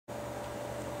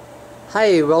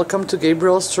Hi, welcome to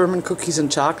Gabriel's German Cookies and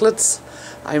Chocolates.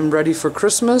 I'm ready for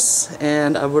Christmas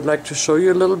and I would like to show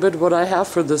you a little bit what I have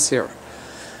for this year.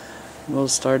 We'll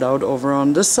start out over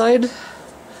on this side.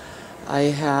 I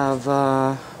have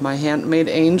my handmade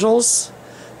angels.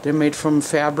 They're made from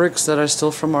fabrics that are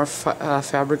still from our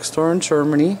fabric store in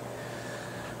Germany.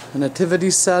 A nativity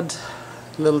set,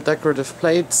 little decorative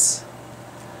plates.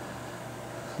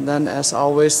 Then, as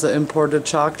always, the imported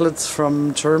chocolates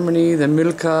from Germany, the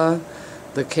Milka,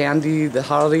 the candy, the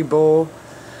Haribo.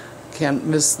 Can't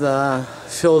miss the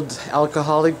filled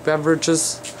alcoholic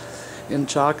beverages in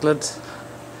chocolate.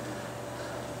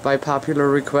 By popular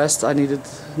request, I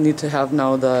need to have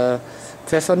now the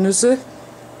Pfeffernüsse.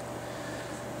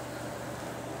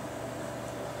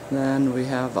 Then we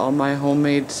have all my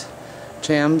homemade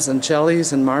jams and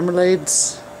jellies and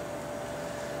marmalades.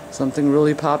 Something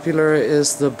really popular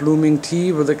is the blooming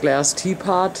tea with a glass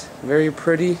teapot. Very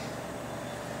pretty.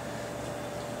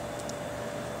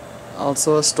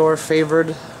 Also a store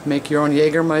favorite, make your own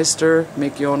Jägermeister,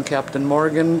 make your own Captain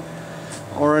Morgan,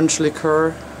 orange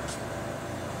liqueur.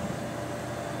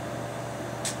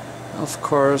 Of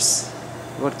course,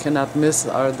 what cannot miss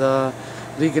are the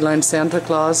Riegeline Santa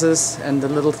Clauses and the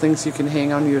little things you can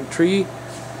hang on your tree.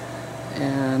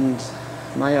 And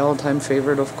my all-time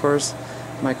favorite, of course,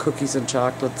 my cookies and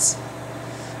chocolates.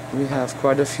 We have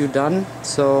quite a few done,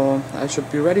 so I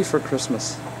should be ready for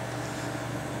Christmas.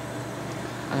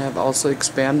 I have also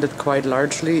expanded quite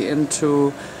largely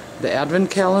into the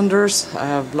advent calendars. I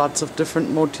have lots of different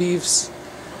motifs.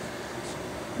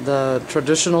 The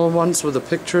traditional ones with the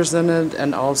pictures in it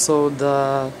and also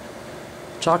the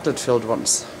chocolate-filled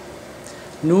ones.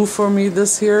 New for me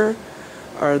this year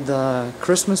are the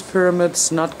Christmas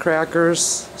pyramids,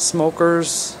 nutcrackers,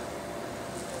 smokers.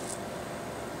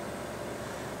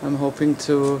 I'm hoping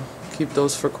to keep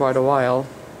those for quite a while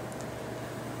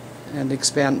and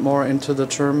expand more into the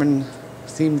German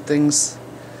themed things.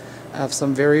 I have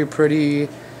some very pretty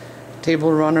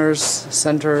table runners,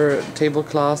 center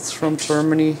tablecloths from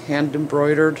Germany, hand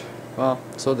embroidered, well,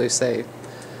 so they say.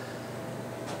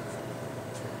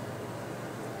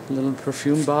 Little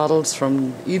perfume bottles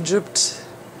from Egypt.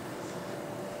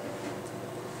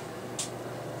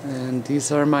 And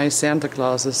these are my Santa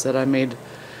Clauses that I made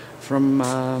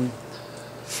from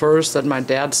furs that my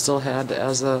dad still had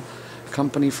as a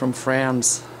company from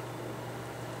France.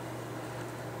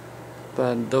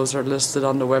 But those are listed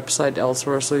on the website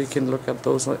elsewhere, so you can look at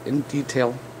those in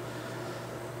detail.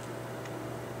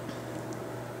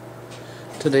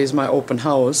 Today's my open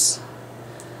house,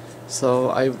 so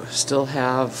I still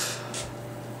have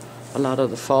a lot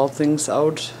of the fall things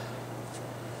out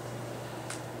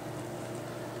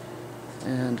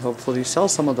and hopefully sell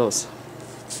some of those.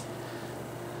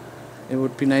 It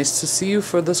would be nice to see you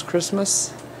for this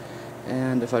Christmas,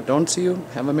 and if I don't see you,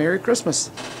 have a Merry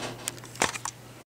Christmas.